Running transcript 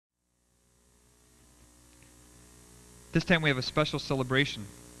This time we have a special celebration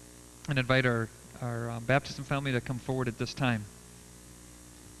and invite our baptism family to come forward at this time.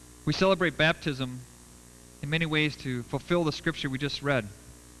 We celebrate baptism in many ways to fulfill the scripture we just read.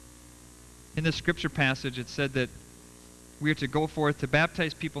 In this scripture passage, it said that we are to go forth to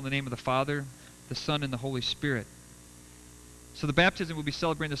baptize people in the name of the Father, the Son, and the Holy Spirit. So the baptism we'll be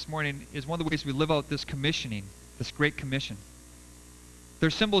celebrating this morning is one of the ways we live out this commissioning, this great commission.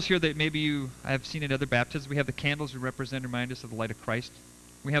 There's symbols here that maybe you have seen in other baptisms. We have the candles that represent and remind us of the light of Christ.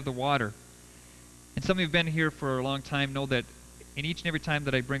 We have the water. And some of you have been here for a long time know that in each and every time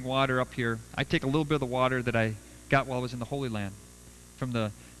that I bring water up here, I take a little bit of the water that I got while I was in the Holy Land from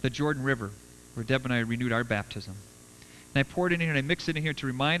the Jordan River, where Deb and I renewed our baptism. And I pour it in here and I mix it in here to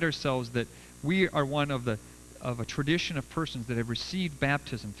remind ourselves that we are one of a tradition of persons that have received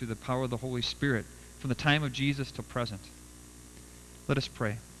baptism through the power of the Holy Spirit from the time of Jesus till present. Let us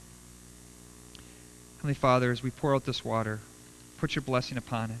pray. Heavenly Father, as we pour out this water, put your blessing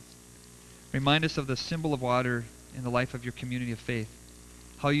upon it. Remind us of the symbol of water in the life of your community of faith.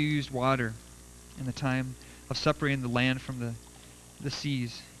 How you used water in the time of separating the land from the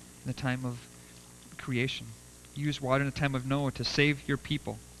seas, in the time of creation. You used water in the time of Noah to save your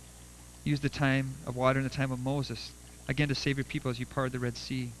people. You used the time of water in the time of Moses, again to save your people as you parted the Red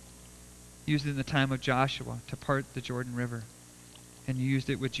Sea. You used it in the time of Joshua to part the Jordan River. And you used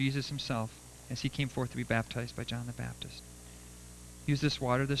it with Jesus himself as he came forth to be baptized by John the Baptist. Use this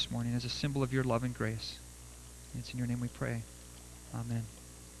water this morning as a symbol of your love and grace. And it's in your name we pray. Amen.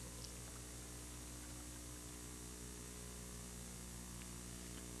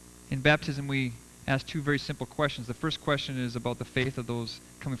 In baptism, we ask two very simple questions. The first question is about the faith of those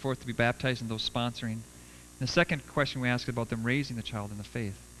coming forth to be baptized and those sponsoring. And the second question we ask is about them raising the child in the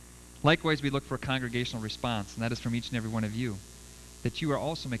faith. Likewise, we look for a congregational response, and that is from each and every one of you, that you are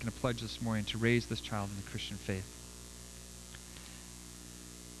also making a pledge this morning to raise this child in the Christian faith.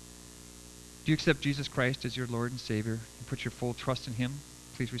 Do you accept Jesus Christ as your Lord and Savior and put your full trust in him?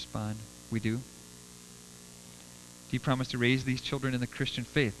 Please respond, we do. Do you promise to raise these children in the Christian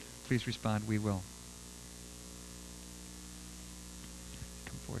faith? Please respond, we will.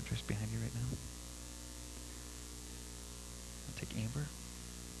 Come forward just behind you right now. I'll take Amber.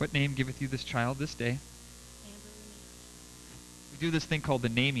 What name giveth you this child this day? We do this thing called the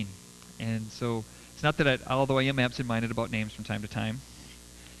naming. And so it's not that although I am absent-minded about names from time to time,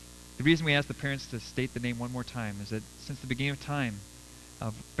 the reason we ask the parents to state the name one more time is that since the beginning of time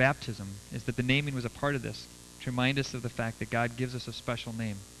of baptism is that the naming was a part of this to remind us of the fact that God gives us a special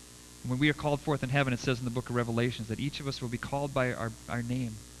name. And when we are called forth in heaven, it says in the book of Revelations that each of us will be called by our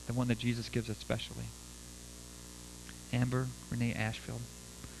name, the one that Jesus gives us specially. Amber, Renee, Ashfeld,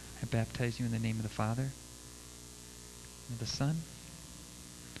 I baptize you in the name of the Father, and of the Son,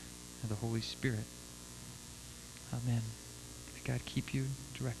 and of the Holy Spirit. Amen. May God keep you,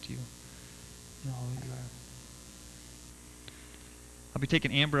 direct you in all that you are. I'll be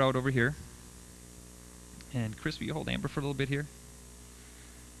taking Amber out over here. And Chris, will you hold Amber for a little bit here?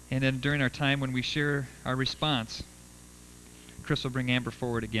 And then during our time when we share our response, Chris will bring Amber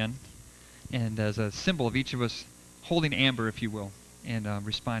forward again. And as a symbol of each of us holding Amber, if you will, and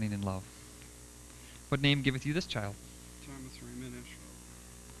responding in love. What name giveth you this child? Thomas Raymond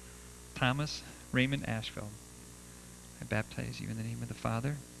Ashfeld. Thomas Raymond Ashfeld. I baptize you in the name of the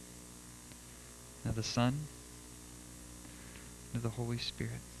Father, and of the Son, and of the Holy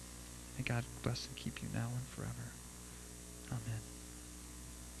Spirit. May God bless and keep you now and forever. Amen.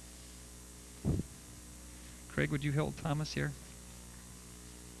 Craig, would you hold Thomas here?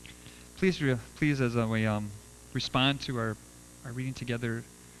 Please as we respond to our reading together,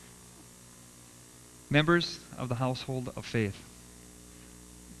 members of the household of faith.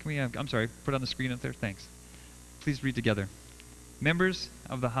 Can we, I'm sorry, put it on the screen up there? Thanks. Please read together. Members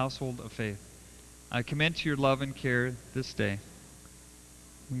of the household of faith, I commend to your love and care this day.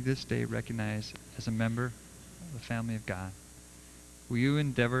 We this day recognize as a member of the family of God. Will you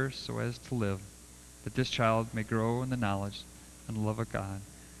endeavor so as to live, that this child may grow in the knowledge and the love of God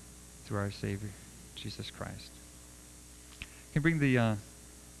through our Savior, Jesus Christ. Can you bring the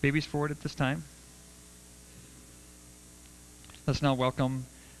babies forward at this time? Let's now welcome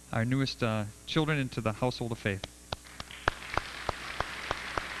our newest children into the household of faith.